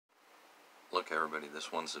look, everybody,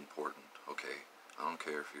 this one's important, okay? I don't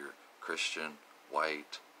care if you're Christian,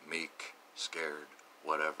 white, meek, scared,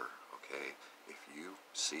 whatever, okay? If you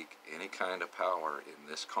seek any kind of power in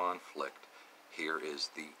this conflict, here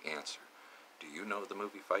is the answer. Do you know the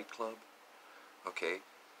movie Fight Club? Okay,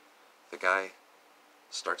 the guy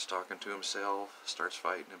starts talking to himself, starts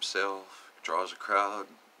fighting himself, draws a crowd,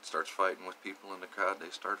 starts fighting with people in the crowd,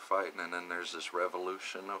 they start fighting, and then there's this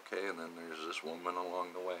revolution, okay, and then there's this woman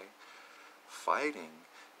along the way. Fighting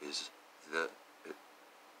is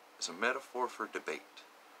a metaphor for debate.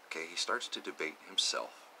 Okay, he starts to debate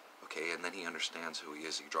himself. Okay, and then he understands who he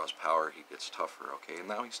is. He draws power. He gets tougher. Okay, and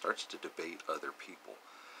now he starts to debate other people.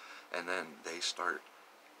 And then they start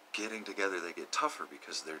getting together. They get tougher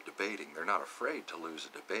because they're debating. They're not afraid to lose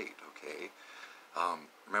a debate. Okay.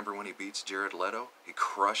 Remember when he beats Jared Leto? He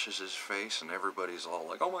crushes his face, and everybody's all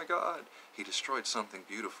like, "Oh my God, he destroyed something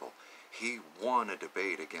beautiful." He won a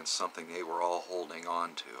debate against something they were all holding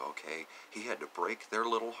on to, okay? He had to break their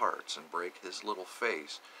little hearts and break his little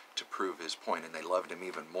face to prove his point, and they loved him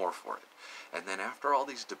even more for it. And then after all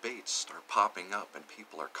these debates start popping up and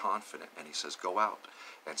people are confident, and he says, go out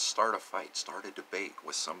and start a fight, start a debate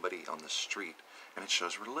with somebody on the street. And it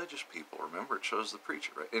shows religious people. Remember, it shows the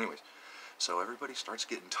preacher, right? Anyways, so everybody starts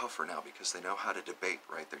getting tougher now because they know how to debate,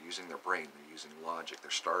 right? They're using their brain. They're using logic. They're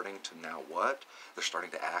starting to now what? They're starting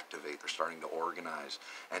to activate. They're starting to organize.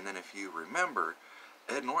 And then if you remember,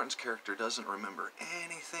 Ed Norton's character doesn't remember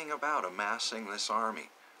anything about amassing this army.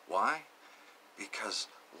 Why? Because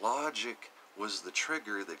logic was the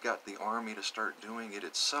trigger that got the army to start doing it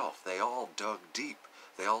itself. They all dug deep.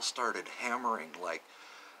 They all started hammering like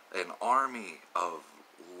an army of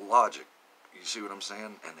logic. You see what I'm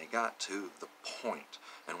saying? And they got to the point.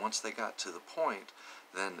 And once they got to the point,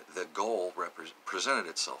 then the goal presented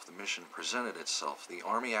itself. The mission presented itself. The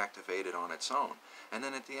army activated on its own. And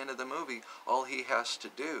then at the end of the movie, all he has to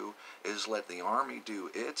do is let the army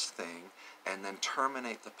do its thing and then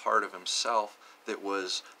terminate the part of himself that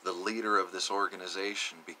was the leader of this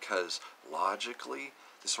organization, because logically,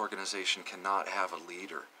 this organization cannot have a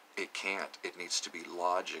leader. It can't. It needs to be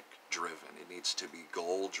logic-driven. It needs to be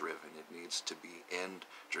goal-driven. It needs to be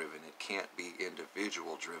end-driven. It can't be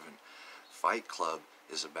individual-driven. Fight Club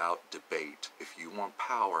is about debate. If you want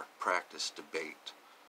power, practice debate.